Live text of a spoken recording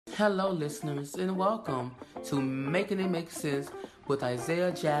Hello, listeners, and welcome to Making It Make Sense with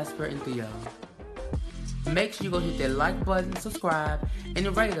Isaiah, Jasper, and Theo. Make sure you go hit that like button, subscribe,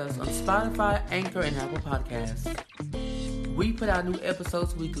 and rate us on Spotify, Anchor, and Apple Podcasts. We put out new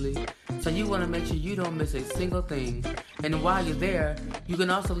episodes weekly, so you want to make sure you don't miss a single thing. And while you're there, you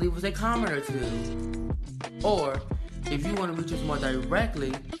can also leave us a comment or two. Or, if you want to reach us more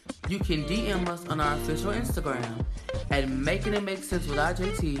directly, you can DM us on our official Instagram at Making It Make Sense with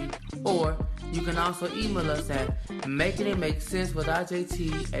IJT, or you can also email us at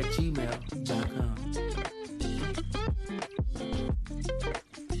makingitmakesensewithIJT@gmail.com.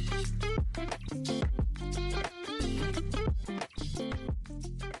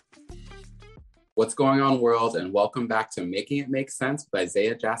 What's going on, world, and welcome back to Making It Make Sense with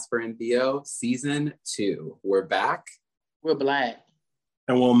Isaiah, Jasper, and Theo, Season 2. We're back. We're black.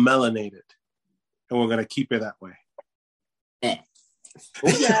 And we'll melanate it. And we're going to keep it that way. Yeah.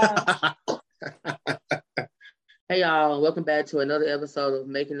 Hey, y'all. Welcome back to another episode of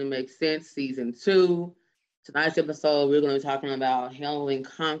Making It Make Sense, Season 2. Tonight's episode, we're going to be talking about handling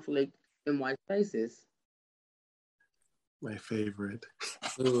conflict in white spaces. My favorite.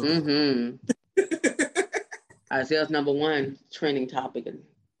 Mm-hmm. Isaiah's number one trending topic.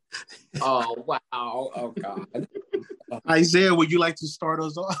 Oh, wow. Oh, God. Isaiah, would you like to start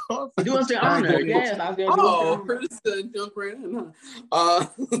us off? Do us the honor. Yes, I was going to do we're just going to jump right in, huh?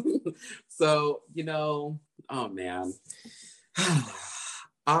 So, oh, man.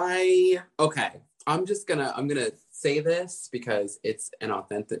 I'm just going to say this because it's an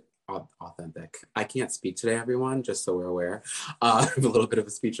authentic. I can't speak today, everyone, just so we're aware. I have a little bit of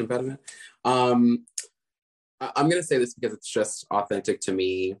a speech impediment. I'm going to say this because it's just authentic to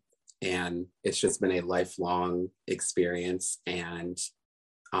me, and it's just been a lifelong experience. And,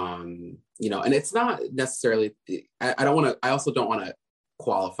 and it's not necessarily, I also don't want to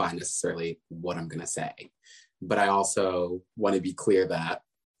qualify necessarily what I'm going to say, but I also want to be clear that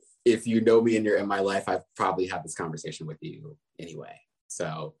if you know me and you're in my life, I've probably had this conversation with you anyway.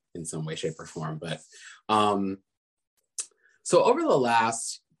 So in some way, shape, or form. But so over the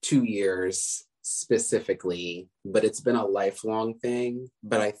last 2 years specifically, but it's been a lifelong thing.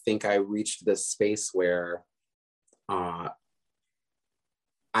 But I think I reached this space where I've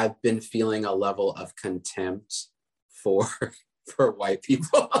been feeling a level of contempt for white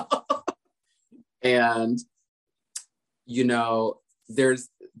people. And, there's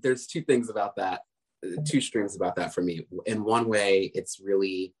two things about that. Two streams about that for me. In one way, it's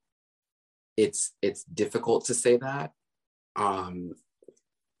difficult to say that, and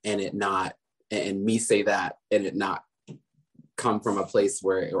me say that and it not come from a place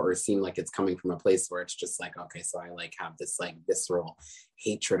or seem like it's coming from a place where it's just like, okay, so I have this visceral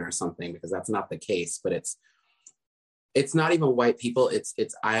hatred or something, because that's not the case. But it's not even white people. It's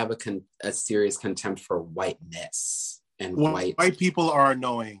I have a serious contempt for whiteness and white people are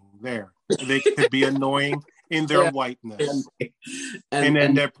annoying there. They could be annoying in their whiteness and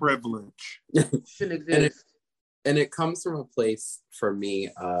in their privilege. And it comes from a place for me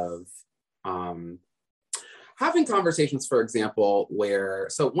of having conversations, for example,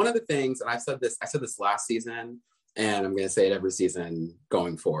 so one of the things, and I said this last season, and I'm going to say it every season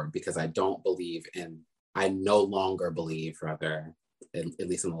going forward, because I no longer believe, rather, at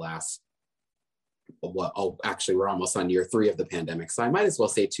least in the last, actually, we're almost on year 3 of the pandemic, so I might as well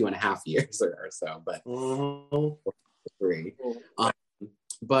say 2.5 years or so, but 3.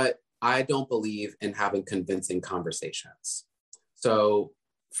 But I don't believe in having convincing conversations. So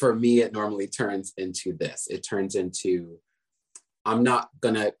for me, it normally turns into this. It turns into, I'm not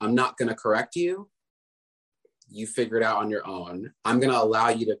gonna correct you. You figure it out on your own. I'm gonna allow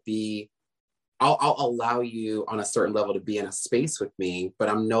you to be. I'll allow you on a certain level to be in a space with me, but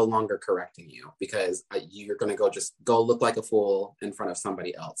I'm no longer correcting you, because you're going to go look like a fool in front of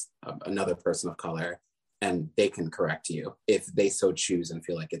somebody else, another person of color, and they can correct you if they so choose and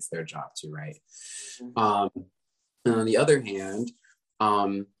feel like it's their job to, right? Mm-hmm. And on the other hand,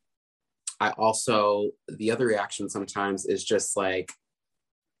 the other reaction sometimes is just like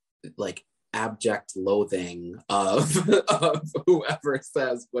abject loathing of whoever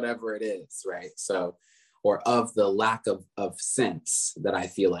says whatever it is, right? So, or of the lack of sense that I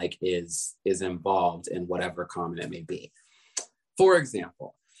feel like is involved in whatever comment it may be. For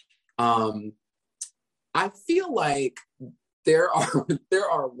example, I feel like there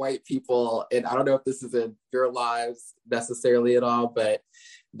are white people, and I don't know if this is in your lives necessarily at all, but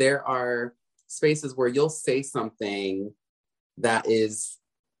there are spaces where you'll say something that is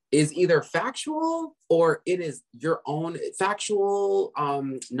either factual, or it is your own factual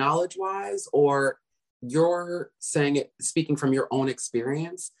knowledge-wise, or you're saying it, speaking from your own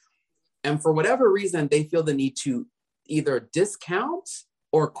experience, And for whatever reason, they feel the need to either discount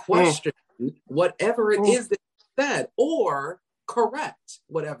or question whatever it is that you said, or correct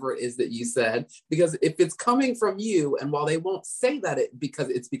whatever it is that you said. Because if it's coming from you, and while they won't say that because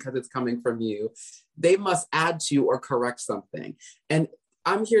it's coming from you, they must add to or correct something. And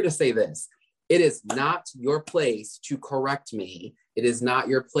I'm here to say this. It is not your place to correct me. It is not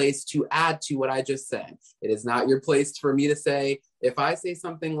your place to add to what I just said. It is not your place for me to say, if I say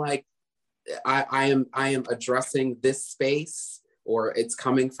something like, I am addressing this space, or it's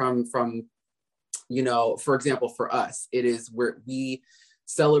coming from, you know, for example, for us, it is where we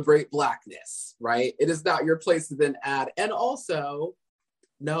celebrate Blackness, right? It is not your place to then add, and also,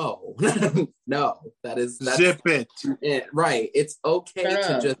 no, that's zip it. Right. It's okay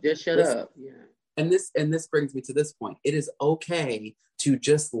to just shut up. Yeah. And this brings me to this point. It is okay to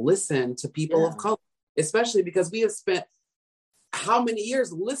just listen to people of color, especially because we have spent how many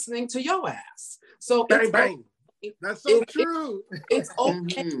years listening to your ass. So bang, bang. That's so true. It's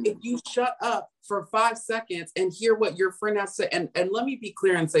okay if you shut up for 5 seconds and hear what your friend has to say. And let me be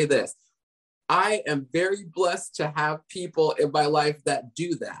clear and say this. I am very blessed to have people in my life that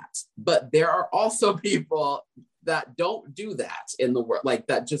do that. But there are also people that don't do that in the world, like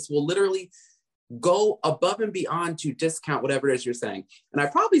that just will literally go above and beyond to discount whatever it is you're saying. And I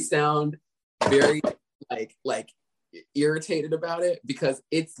probably sound very like irritated about it, because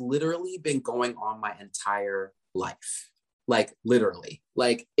it's literally been going on my entire life. Like literally,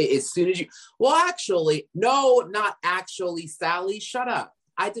 like as soon as well, actually, no, not actually, Sally, shut up.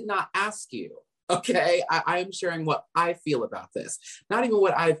 I did not ask you. Okay. I am sharing what I feel about this. Not even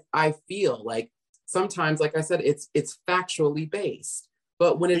what I feel. Like sometimes, like I said, it's factually based.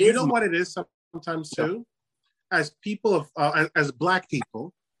 But when it is, you know what it is sometimes too? As people as Black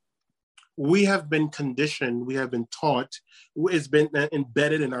people, we have been conditioned, we have been taught, it's been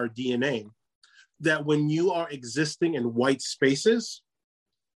embedded in our DNA that when you are existing in white spaces,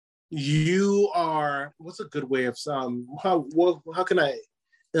 you are, what's a good way of how can I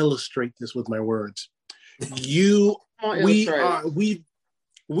illustrate this with my words?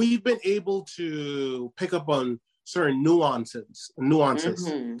 We've been able to pick up on certain nuances and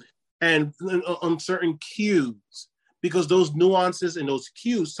on certain cues, because those nuances and those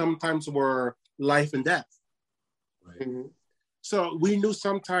cues sometimes were life and death. Right. Mm-hmm. So we knew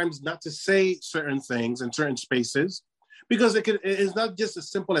sometimes not to say certain things in certain spaces, because it's not just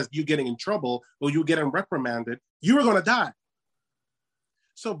as simple as you getting in trouble or you getting reprimanded. You were going to die.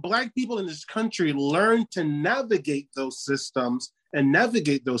 So Black people in this country learn to navigate those systems and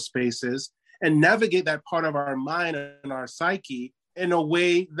navigate those spaces and navigate that part of our mind and our psyche in a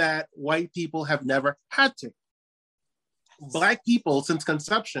way that white people have never had to. Black people, since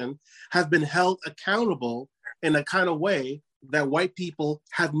conception, have been held accountable in a kind of way that white people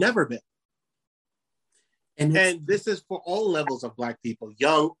have never been. And this is for all levels of Black people,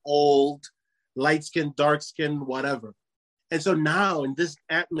 young, old, light-skinned, dark-skinned, whatever. And so now in this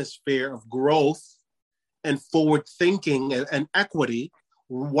atmosphere of growth and forward thinking and equity,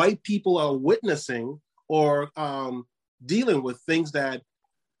 white people are witnessing or dealing with things that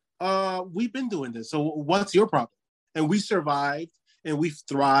we've been doing this. So what's your problem? And we survived and we've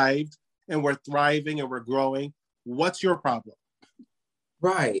thrived and we're thriving and we're growing. What's your problem?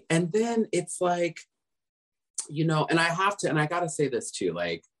 Right. And then it's like, you know, and I gotta say this too,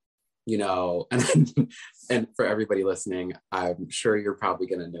 like, you know, and for everybody listening, I'm sure you're probably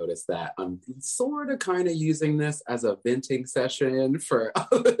going to notice that I'm sort of kind of using this as a venting session for,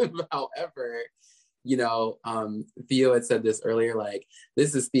 however, you know, Theo had said this earlier, like,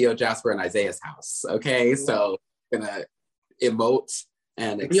 this is Theo, Jasper, and Isaiah's house. Okay. So I'm going to emote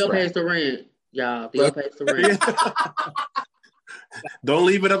and express. Theo pays the rent, y'all. Theo pays the rent. Don't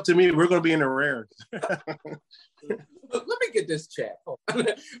leave it up to me. We're going to be in arrears. Let me get this check.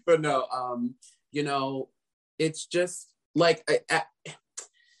 But no, you know, it's just like,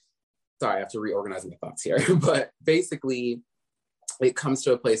 sorry, I have to reorganize my thoughts here. But basically, it comes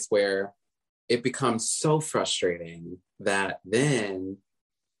to a place where it becomes so frustrating that then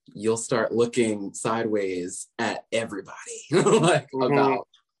you'll start looking sideways at everybody, like about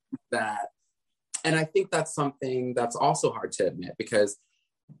that. And I think that's something that's also hard to admit, because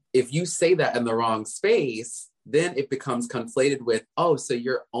if you say that in the wrong space, then it becomes conflated with, oh, so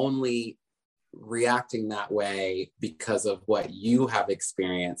you're only reacting that way because of what you have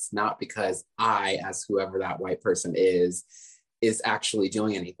experienced, not because I, as whoever that white person is actually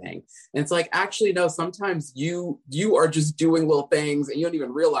doing anything. And it's like, actually, no, sometimes you are just doing little things and you don't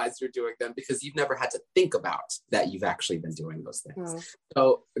even realize you're doing them because you've never had to think about that you've actually been doing those things.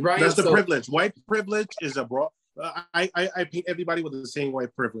 So, right. That's the privilege. White privilege is a broad, I paint everybody with the same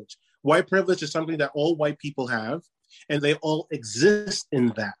white privilege. White privilege is something that all white people have, and they all exist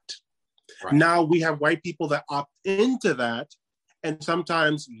in that. Right. Now we have white people that opt into that and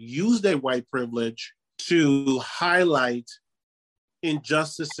sometimes use their white privilege to highlight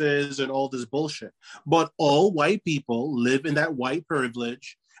injustices and all this bullshit. But all white people live in that white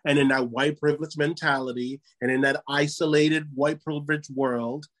privilege and in that white privilege mentality and in that isolated white privilege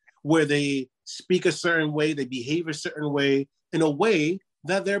world where they speak a certain way, they behave a certain way, in a way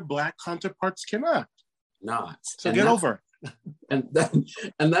that their Black counterparts cannot. Not. So and get over it. And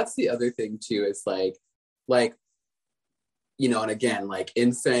that's the other thing too, is like, you know, and again, like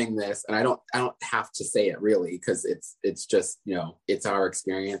in saying this, and I don't have to say it really, because it's just, you know, it's our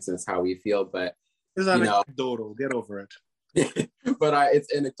experience and it's how we feel, but it's anecdotal, get over it. But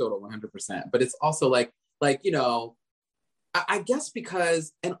it's anecdotal 100%. But it's also like, you know, I guess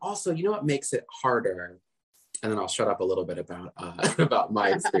because, and also, you know what makes it harder, and then I'll shut up a little bit about my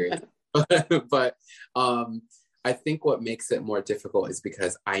experience. But I think what makes it more difficult is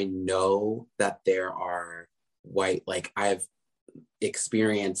because I know that there are white, like I've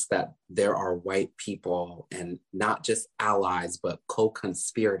experienced that there are white people and not just allies, but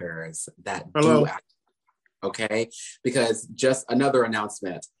co-conspirators that do act. Okay? Because just another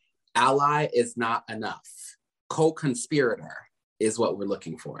announcement, ally is not enough. Co-conspirator is what we're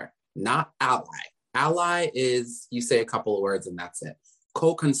looking for, not ally. Ally is, you say a couple of words and that's it.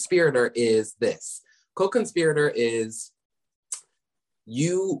 Co-conspirator is this. Co-conspirator is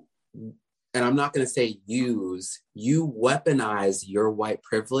you, and I'm not going to say use, you weaponize your white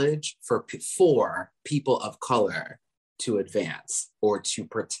privilege for people of color to advance or to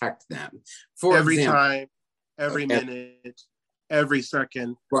protect them. For every example, time, every minute, every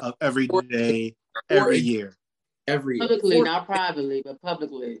second of every day, every year. Publicly, not privately, but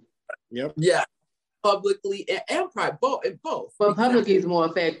publicly. Yep. Yeah. Publicly and private, both. But publicly is more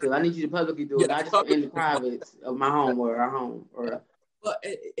effective. I need you to publicly do it, not just in the private of my home or our home. But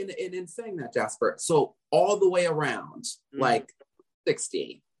in saying that, Jasper, so all the way around, like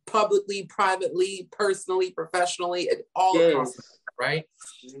 60, publicly, privately, personally, professionally, all across the board, right?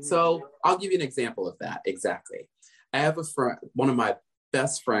 Mm-hmm. So I'll give you an example of that. Exactly. I have a friend, one of my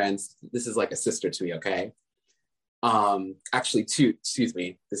best friends. This is like a sister to me, okay? Actually,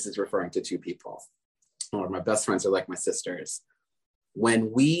 this is referring to two people. One of my best friends are like my sisters.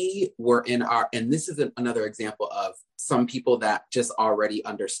 When we were in and this is another example of some people that just already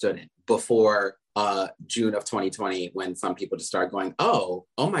understood it before June of 2020, when some people just started going, oh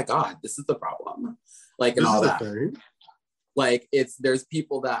my God, this is the problem. Like, and all that. Like, there's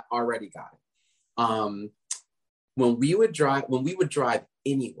people that already got it. When we would drive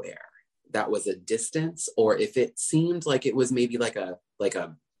anywhere that was a distance, or if it seemed like it was maybe like a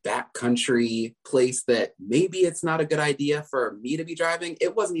backcountry place that maybe it's not a good idea for me to be driving,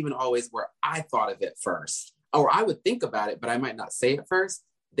 it wasn't even always where I thought of it first. Or I would think about it, but I might not say it first.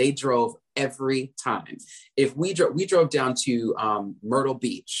 They drove every time. If we drove down to Myrtle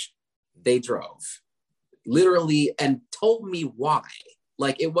Beach, they drove literally and told me why.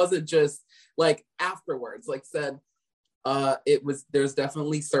 Like, it wasn't just like afterwards, like said, there's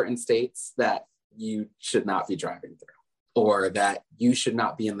definitely certain states that you should not be driving through, or that you should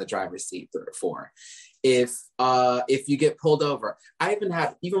not be in the driver's seat for. If you get pulled over, I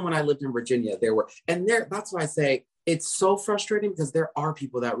even when I lived in Virginia, that's why I say it's so frustrating, because there are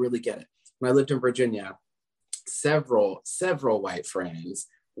people that really get it. When I lived in Virginia, several white friends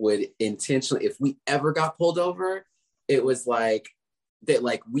would intentionally, if we ever got pulled over, it was like, they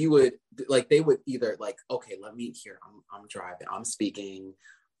would either like, okay, let me hear, I'm driving, I'm speaking,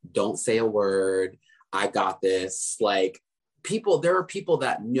 don't say a word, I got this. Like, there are people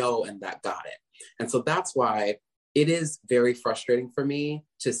that know and that got it. And so that's why it is very frustrating for me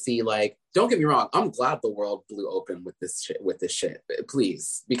to see, like, don't get me wrong, I'm glad the world blew open with this shit,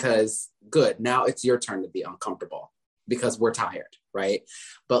 please, because good, now it's your turn to be uncomfortable because we're tired, right?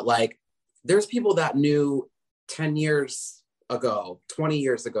 But like, there's people that knew 10 years ago, 20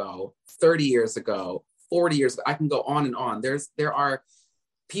 years ago, 30 years ago, 40 years ago, I can go on and on. There are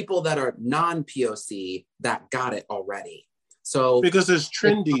people that are non-POC that got it already. So because it's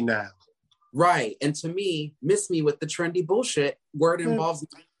trendy now. Right. And to me, miss me with the trendy bullshit where it involves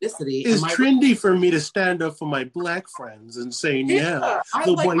ethnicity. It's trendy for me to stand up for my Black friends and say, the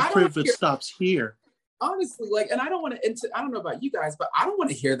white privilege stops here. Honestly, like, and I don't want to, I don't know about you guys, but I don't want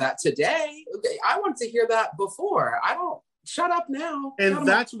to hear that today. I want to hear that before. Shut up now. And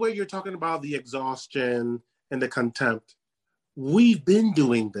that's where you're talking about the exhaustion and the contempt. We've been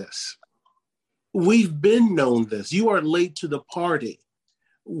doing this. We've been known this. You are late to the party.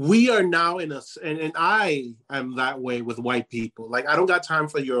 we are now in a, and I am that way with white people. Like, I don't got time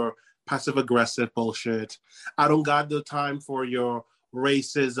for your passive aggressive bullshit. I don't got the time for your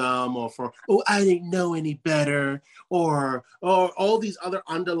racism or for, oh, I didn't know any better, or all these other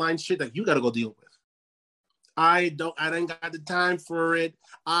underlying shit that you got to go deal with. I didn't got the time for it.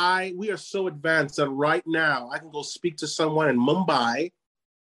 We are so advanced that right now I can go speak to someone in Mumbai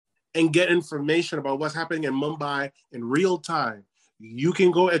and get information about what's happening in Mumbai in real time. You can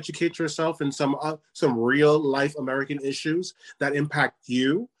go educate yourself in some real life American issues that impact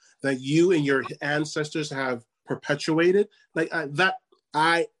you, that you and your ancestors have perpetuated. Like that,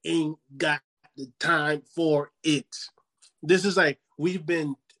 I ain't got the time for it. This is like, we've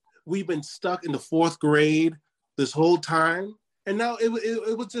been stuck in the 4th grade this whole time. And now it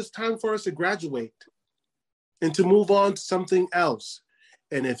was just time for us to graduate and to move on to something else.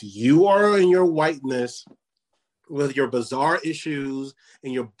 And if you are in your whiteness with your bizarre issues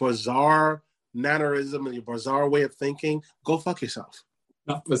and your bizarre mannerism and your bizarre way of thinking, go fuck yourself.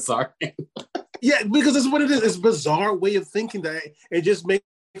 Not bizarre. Yeah, because that's what it is. It's a bizarre way of thinking that it just makes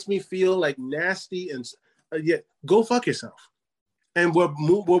me feel like nasty and yeah, go fuck yourself. And we're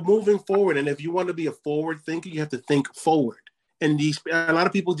moving forward. And if you want to be a forward thinker, you have to think forward. And a lot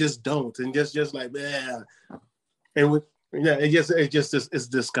of people just don't, and just like, yeah. And it's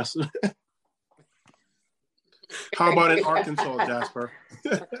disgusting. How about in Arkansas, Jasper?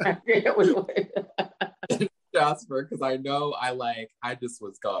 Jasper, because I know I just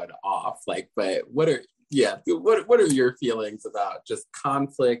was going off. Like, but what are your feelings about just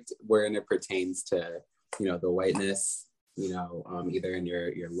conflict when it pertains to, the whiteness, either in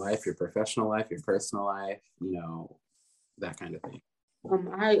your life, your professional life, your personal life, that kind of thing?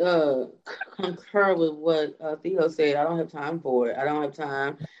 I concur with what Theo said. I don't have time for it. I don't have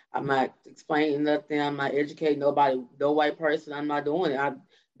time. I'm not explaining nothing. I'm not educating nobody. No white person. I'm not doing it. I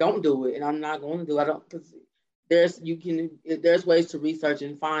don't do it, and I'm not going to do it. I don't, because there's ways to research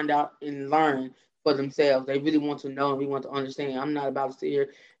and find out and learn for themselves. They really want to know and we want to understand. I'm not about to sit here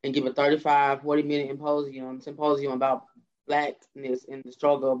and give a 35, 40-minute symposium about blackness and the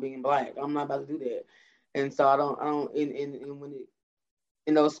struggle of being black. I'm not about to do that. And so I don't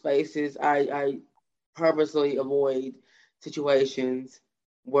in those spaces, I purposely avoid situations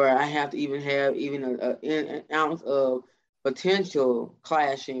where I have to have an ounce of potential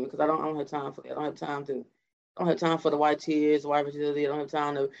clashing, because I don't have time for that. I don't have time for the white tears, white fragility. I don't have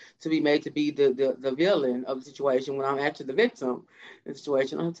time to be made to be the villain of the situation when I'm actually the victim in the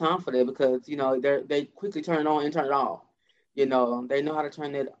situation. I don't have time for that, because they quickly turn it on and turn it off. They know how to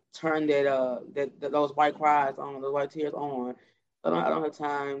turn those white cries on, those white tears on. I don't have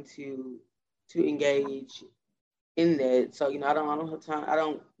time to engage in that. So I don't have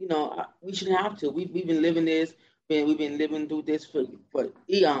time. We shouldn't have to. We've been living this. We've been living through this for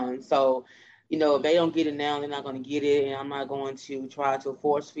eons. So if they don't get it now, they're not going to get it. And I'm not going to try to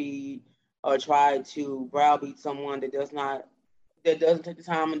force feed or try to browbeat someone that doesn't take the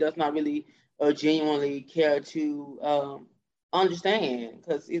time and does not really genuinely care to understand,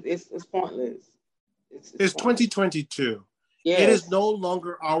 because it's pointless. It's 2022. Yes. It is no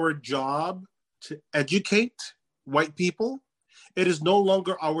longer our job to educate white people. It is no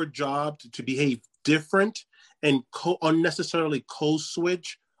longer our job to behave different and unnecessarily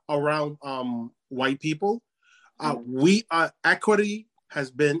code-switch around white people. Equity has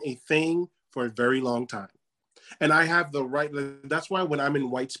been a thing for a very long time. And I have the right, that's why when I'm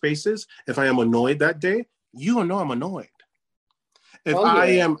in white spaces, if I am annoyed that day, you're gonna know I'm annoyed. If I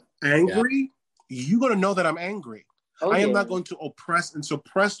am angry, you're gonna know that I'm angry. I am not going to oppress and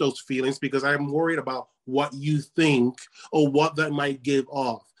suppress those feelings because I'm worried about what you think or what that might give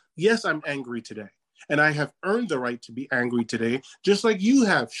off. Yes, I'm angry today. And I have earned the right to be angry today, just like you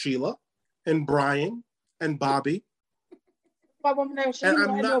have, Sheila and Brian and Bobby. And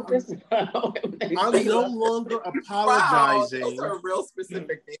I'm no longer apologizing. Wow, those are real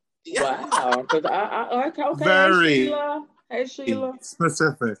specific things. Wow. Okay, very Sheila. Hey, Sheila.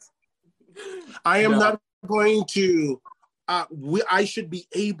 Specific. I am not going to, I should be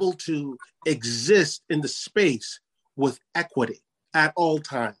able to exist in the space with equity at all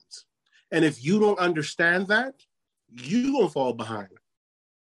times. And if you don't understand that, you're going to fall behind.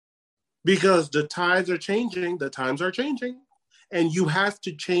 Because the times are changing, and you have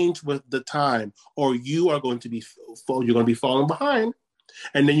to change with the time, or you are going to be falling behind.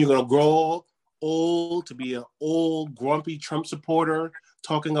 And then you're going to grow old to be an old grumpy Trump supporter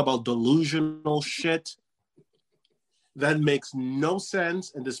talking about delusional shit that makes no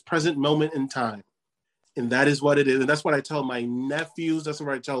sense in this present moment in time. And that is what it is. And that's what I tell my nephews. That's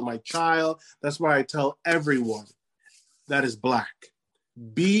what I tell my child. That's what I tell everyone that is Black.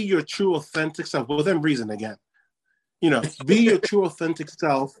 be your true authentic self within reason again. Be your true authentic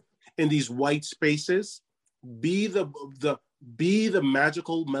self in these white spaces. Be the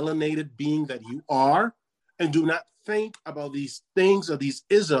magical melanated being that you are, and do not think about these things or these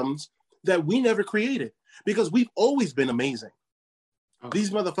isms that we never created, because we've always been amazing.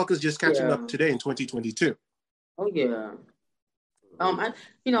 These motherfuckers just catching up today in 2022. Oh yeah. I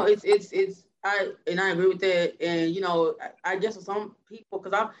agree with that, and I guess with some people,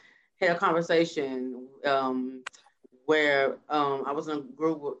 because I've had a conversation where I was in a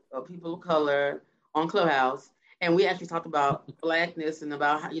group of people of color on Clubhouse, and we actually talked about Blackness and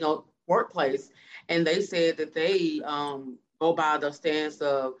about how, workplace, and they said that they go by the stance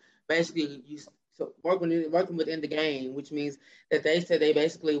of basically working within the game, which means that they said they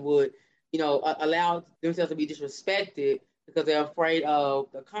basically would allow themselves to be disrespected because they're afraid of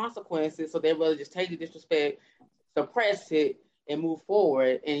the consequences, so they rather just take the disrespect, suppress it, and move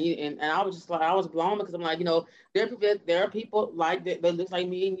forward. And I was just like, I was blown, because I'm like, there are people like that looks like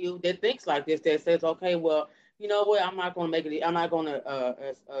me and you that thinks like this, that says, okay, well, you know what, I'm not going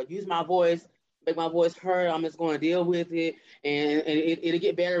to use my voice, make my voice heard. I'm just going to deal with it, and it'll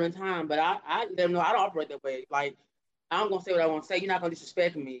get better in time. But I don't operate that way. Like, I'm going to say what I want to say. You're not going to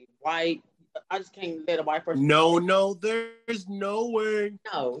disrespect me. Why? I just can't let a white person. No, there's no way.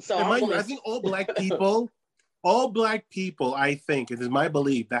 No. So I think all black people, I think, it is my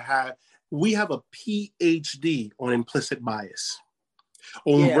belief, that we have a PhD on implicit bias,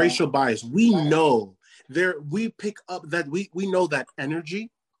 on racial bias. We know we pick up that we know that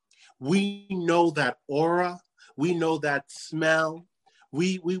energy, we know that aura, we know that smell.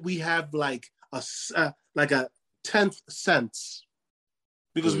 We have like a 10th sense.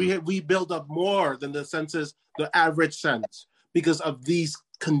 Because we build up more than the average sense, because of these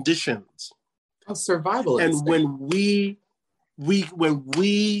conditions. Survival. And when we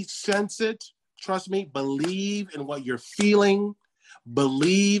sense it, trust me, believe in what you're feeling,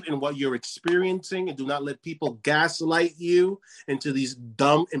 believe in what you're experiencing, and do not let people gaslight you into these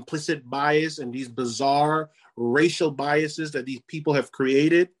dumb implicit bias and these bizarre racial biases that these people have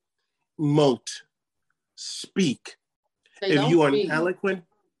created. Moat. Speak. If you are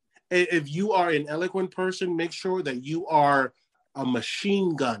an eloquent person, make sure that you are a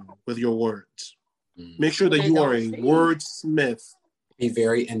machine gun with your words. Make sure that you are a wordsmith. Be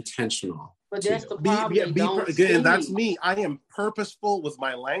very intentional. But that's the problem. Again, that's me. I am purposeful with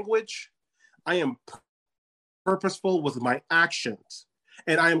my language. I am purposeful with my actions.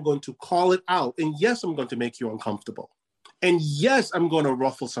 And I am going to call it out. And yes, I'm going to make you uncomfortable. And yes, I'm going to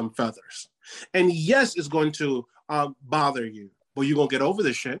ruffle some feathers. And yes, it's going to bother you. But you're going to get over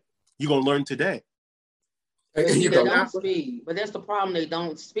this shit. You're going to learn today. They don't speak. But that's the problem. They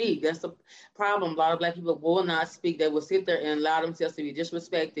don't speak. That's the problem. A lot of black people will not speak. They will sit there and allow themselves to be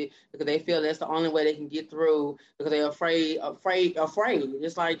disrespected because they feel that's the only way they can get through, because they're afraid.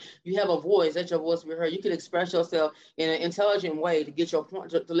 It's like, you have a voice. Let your voice be heard. You can express yourself in an intelligent way to get your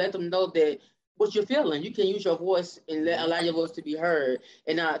point, to let them know that what you're feeling. You can use your voice and allow your voice to be heard,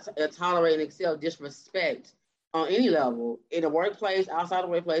 and not tolerate and accept disrespect on any level, in the workplace, outside the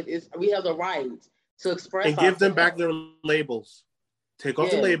workplace. We have the right to express and give them back their labels. Take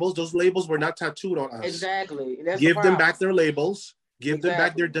off the labels. Those labels were not tattooed on us. Exactly. Give them back their labels. Give them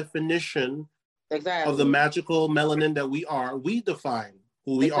back their definition of the magical melanin that we are. We define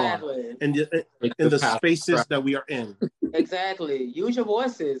who we are and in the spaces that we are in. Exactly. Use your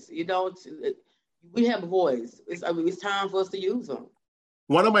voices. We have a voice. It's time for us to use them.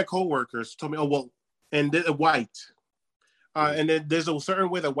 One of my coworkers told me, and they're white. And then there's a certain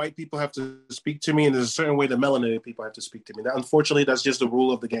way that white people have to speak to me, and there's a certain way that melanated people have to speak to me. Now, unfortunately, that's just the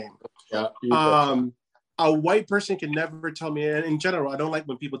rule of the game. Yeah. A white person can never tell me, and in general, I don't like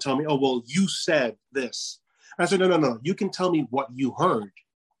when people tell me, you said this. I said, no. You can tell me what you heard.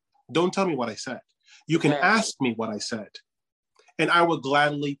 Don't tell me what I said. You can ask me what I said, and I will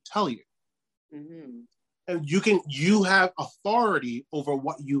gladly tell you. Mm-hmm. And you have authority over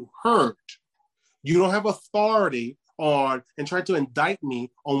what you heard. You don't have authority on and try to indict me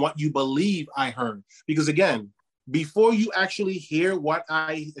on what you believe I heard. Because again, before you actually hear what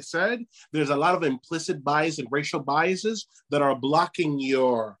I said, there's a lot of implicit bias and racial biases that are blocking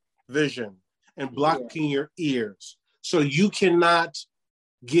your vision and blocking your ears. So you cannot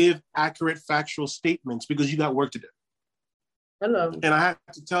give accurate factual statements because you got work to do. Hello. And I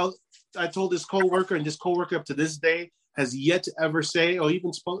told this coworker, and this coworker up to this day has yet to ever say, or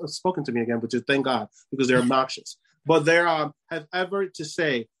even spoken to me again, which is thank God, because they're obnoxious. But they have ever to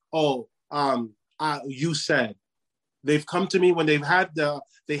say, you said. They've come to me when they had to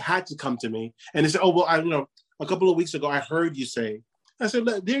come to me, and they said, a couple of weeks ago, I heard you say. I said,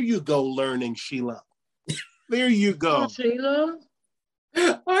 there you go, learning, Sheila. There you go. Oh, Sheila.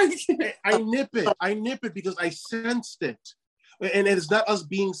 I nip it because I sensed it. And it's not us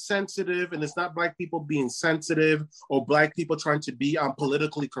being sensitive, and it's not Black people being sensitive or Black people trying to be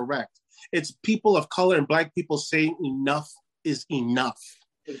politically correct. It's people of color and Black people saying enough is enough.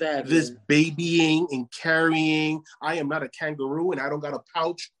 Exactly. This babying and carrying, I am not a kangaroo and I don't got a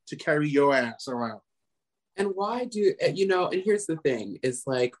pouch to carry your ass around. And why do, you know, and here's the thing, is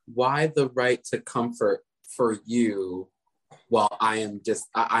like, why the right to comfort for you while I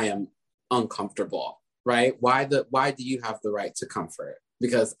am uncomfortable, right? Why do you have the right to comfort?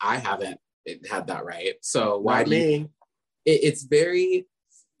 Because I haven't had that right. So why do you? It's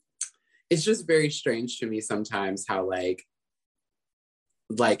just very strange to me sometimes how like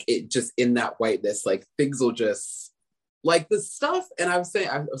it just in that whiteness, like things will just like the stuff. And I was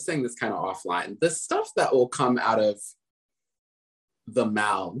saying this kind of offline, the stuff that will come out of the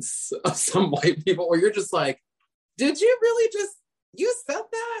mouths of some white people where you're just like, did you really just, you said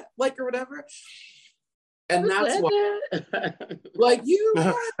that? Like, or whatever. And that's why, like, you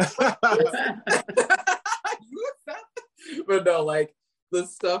said that. But no, like the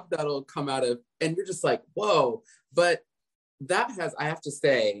stuff that'll come out of, and you're just like, whoa. But that has, I have to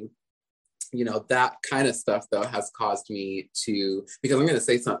say, you know, that kind of stuff though has caused me to, because I'm going to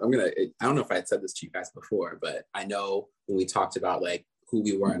say something, I don't know if I had said this to you guys before, but I know when we talked about like who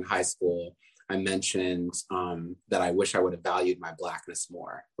we were in high school, I mentioned that I wish I would have valued my Blackness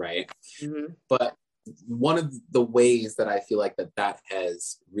more, right? Mm-hmm. But one of the ways that I feel like that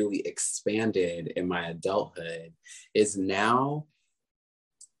has really expanded in my adulthood is now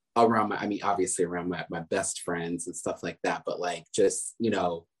around my best friends and stuff like that, but like just, you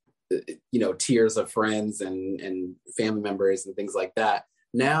know, tiers of friends and family members and things like that.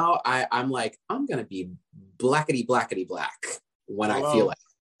 Now I'm like, I'm going to be blackety black when I feel like,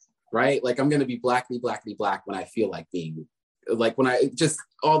 right? Like I'm going to be blackety black when I feel like being, like when I just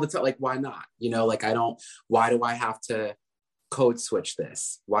all the time, like, why not? You know, like why do I have to code switch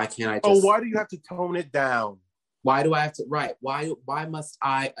this? Why can't I just, why do you have to tone it down? Why do I have to, right? Why must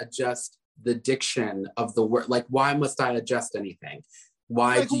I adjust the diction of the word? Like, why must I adjust anything?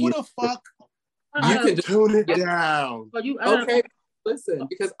 Why like, do who you? the fuck? You can just tone it down. Okay, listen,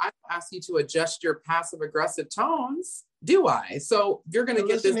 because I asked you to adjust your passive aggressive tones. Do I? So you're gonna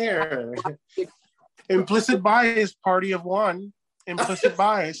get this here. Implicit bias, party of one. Implicit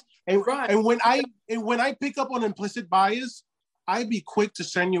bias, and right. And when I pick up on implicit bias, I'd be quick to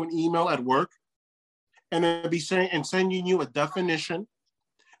send you an email at work, and I'd be sending you a definition,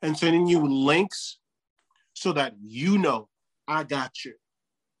 and sending you links, so that you know I got you.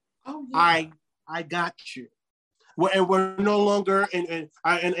 Oh yeah. I got you. And we're no longer, and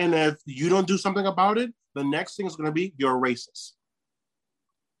if you don't do something about it, the next thing is going to be you're racist.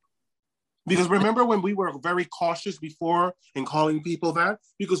 Because remember when we were very cautious before in calling people that?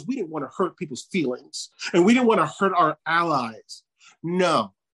 Because we didn't want to hurt people's feelings and we didn't want to hurt our allies.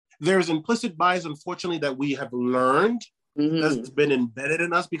 No, there's implicit bias, unfortunately, that we have learned that's been embedded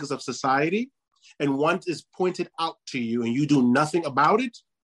in us because of society. And once it's pointed out to you and you do nothing about it,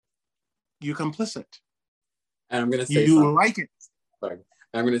 you're complicit. And I'm going to say you something. Like it. Sorry.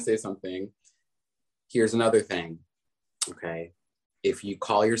 I'm going to say something. Here's another thing. Okay. If you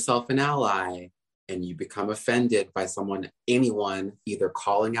call yourself an ally and you become offended by anyone either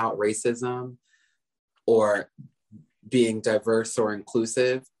calling out racism or being diverse or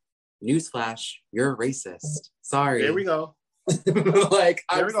inclusive, newsflash, you're a racist. Sorry. There we go. Like,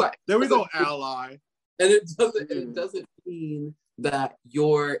 there we go, ally. And it doesn't mean that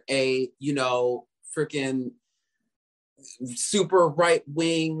you're a, freaking super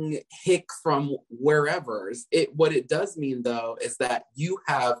right-wing hick from wherever. What it does mean though is that you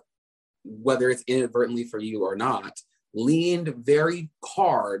have, whether it's inadvertently for you or not, leaned very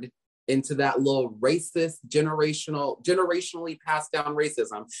hard into that little racist generationally passed down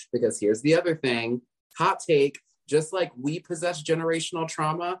racism. Because here's the other thing, hot take, just like we possess generational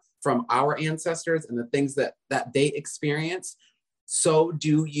trauma from our ancestors and the things that they experienced, so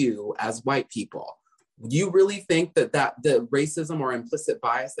do you as white people. You really think that the racism or implicit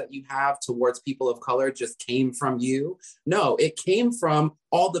bias that you have towards people of color just came from you? No, it came from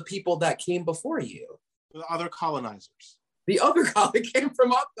all the people that came before you. The other colonizers. It came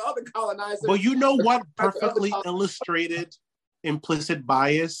from all the other colonizers. Well, you know what perfectly illustrated implicit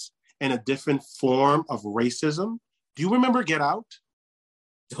bias and a different form of racism? Do you remember Get Out?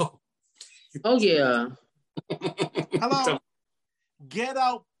 Oh yeah. Hello. Get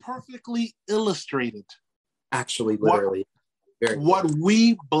Out perfectly illustrated. Actually, literally. What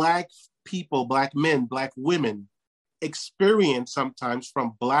we Black people, Black men, Black women experience sometimes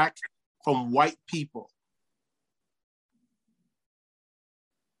from white people.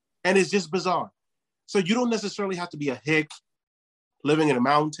 And it's just bizarre. So you don't necessarily have to be a hick living in the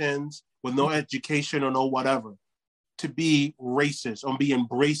mountains with no education or no whatever to be racist or be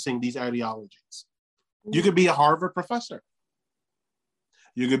embracing these ideologies. You could be a Harvard professor.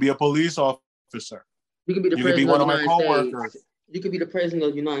 You could be a police officer. You could be one of my coworkers. You could be the president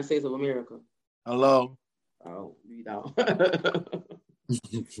of the United States of America. Hello. Oh, you know.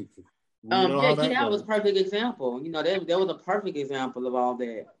 That was a perfect example. You know, that was a perfect example of all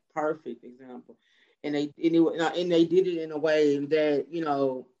that. Perfect example. And they did it in a way that, you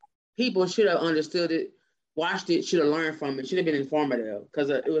know, people should have understood it, watched it, should have learned from it, should have been informative because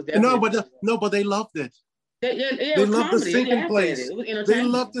it was definitely but they loved it. They loved the sinking place. They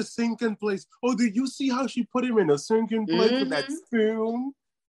loved the sinking place. Oh, did you see how she put him in a sinking place with that spoon,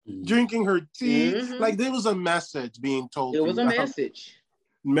 drinking her tea? Like there was a message being told. It was a message.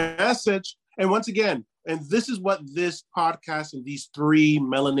 And once again, and this is what this podcast and these three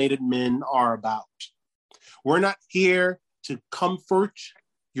melanated men are about. We're not here to comfort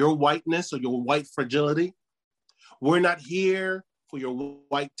your whiteness or your white fragility. We're not here for your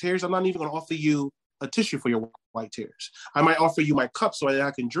white tears. I'm not even going to offer you a tissue for your white tears. I might offer you my cup so that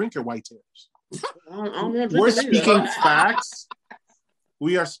I can drink your white tears. We're speaking facts.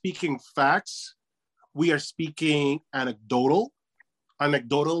 We are speaking facts. We are speaking anecdotally.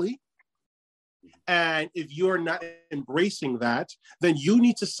 And if you're not embracing that, then you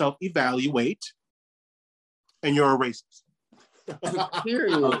need to self-evaluate and you're a racist.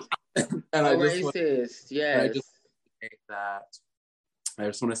 Period. And I racist, yes. I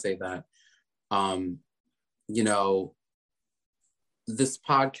just want to say that, you know, this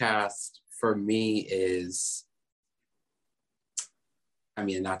podcast for me is, I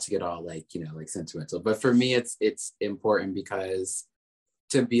mean, not to get all like, you know, like sentimental, but for me, it's important because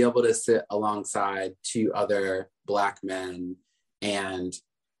to be able to sit alongside two other Black men and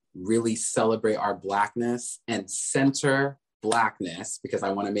really celebrate our Blackness and center Blackness, because I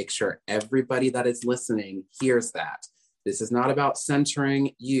want to make sure everybody that is listening hears that. This is not about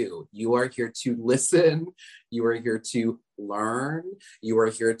centering you. You are here to listen. You are here to learn. You are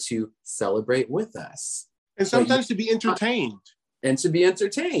here to celebrate with us. And sometimes to be entertained. And to be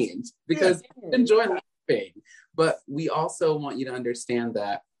entertained, because we enjoy laughing. But we also want you to understand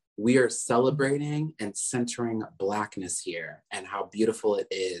that we are celebrating and centering Blackness here and how beautiful it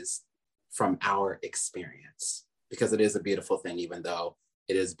is from our experience. Because it is a beautiful thing, even though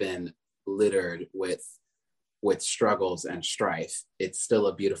it has been littered with struggles and strife, it's still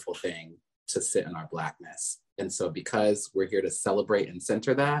a beautiful thing to sit in our Blackness. And so because we're here to celebrate and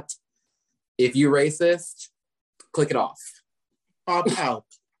center that, if you're racist, click it off. Opt out.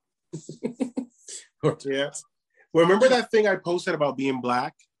 Yeah. Remember that thing I posted about being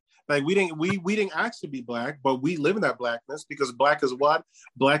Black? Like we didn't ask to be Black, but we live in that Blackness because Black is what?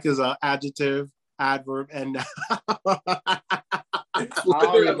 Black is an adjective, adverb, and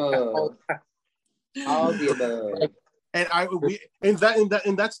all the above.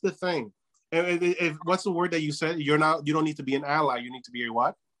 And that's the thing. And if what's the word that you said? You don't need to be an ally. You need to be a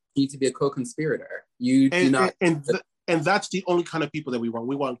what? You need to be a co-conspirator. And that's the only kind of people that we want.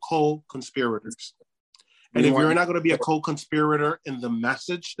 We want co-conspirators. And if you're not going to be a co-conspirator in the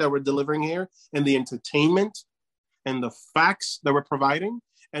message that we're delivering here, and the entertainment, and the facts that we're providing,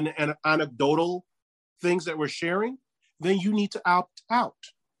 and anecdotal things that we're sharing, then you need to opt out.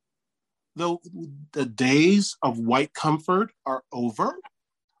 The days of white comfort are over.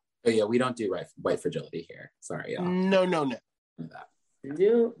 Oh yeah, we don't do white fragility here. Sorry, y'all. No.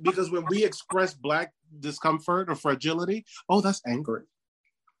 Yeah. Because when we express Black discomfort or fragility, that's angry.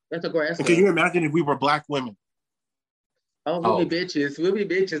 That's aggressive. And can you imagine if we were Black women? We'll be bitches. We'll be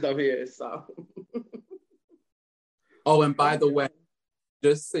bitches over here. So. Oh, and by the way,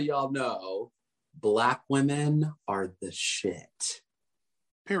 just so y'all know, Black women are the shit.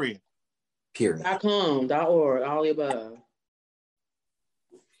 Period. .com.org, all the above.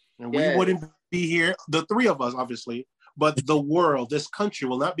 And we wouldn't be here, the three of us, obviously, but the world, this country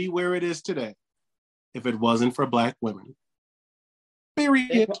will not be where it is today if it wasn't for Black women.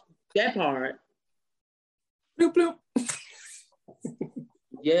 Period. That part. Bloop, bloop.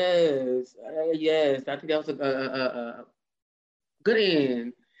 Yes. I think that was a good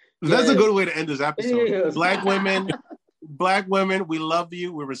end. That's a good way to end this episode. Yes. Black women, we love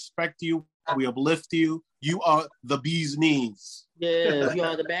you, we respect you, we uplift you. You are the bee's knees. Yes, you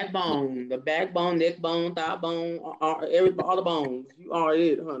are the backbone, neck bone, thigh bone, all the bones. You are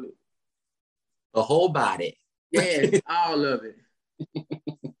it, honey. The whole body. Yes, all of it.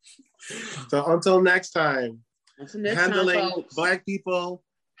 So until next time, Handling Black people,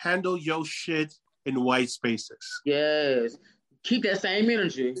 handle your shit in white spaces. Yes. Keep that same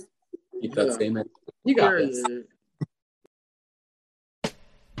energy. Keep that same energy. You got this.